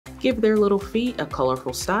Give their little feet a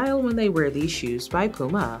colorful style when they wear these shoes by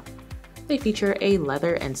PUMA. They feature a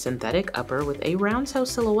leather and synthetic upper with a round toe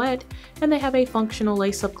silhouette, and they have a functional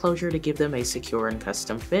lace-up closure to give them a secure and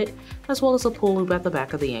custom fit, as well as a pull loop at the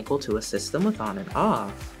back of the ankle to assist them with on and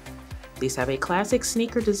off. These have a classic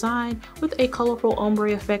sneaker design with a colorful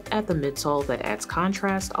ombre effect at the midsole that adds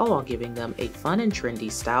contrast, all while giving them a fun and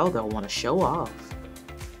trendy style they'll want to show off.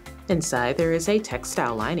 Inside, there is a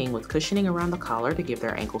textile lining with cushioning around the collar to give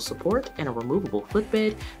their ankle support and a removable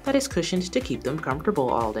footbed that is cushioned to keep them comfortable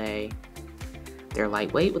all day. They're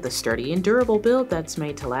lightweight with a sturdy and durable build that's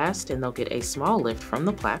made to last, and they'll get a small lift from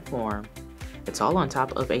the platform. It's all on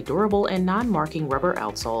top of a durable and non-marking rubber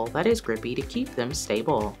outsole that is grippy to keep them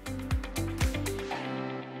stable.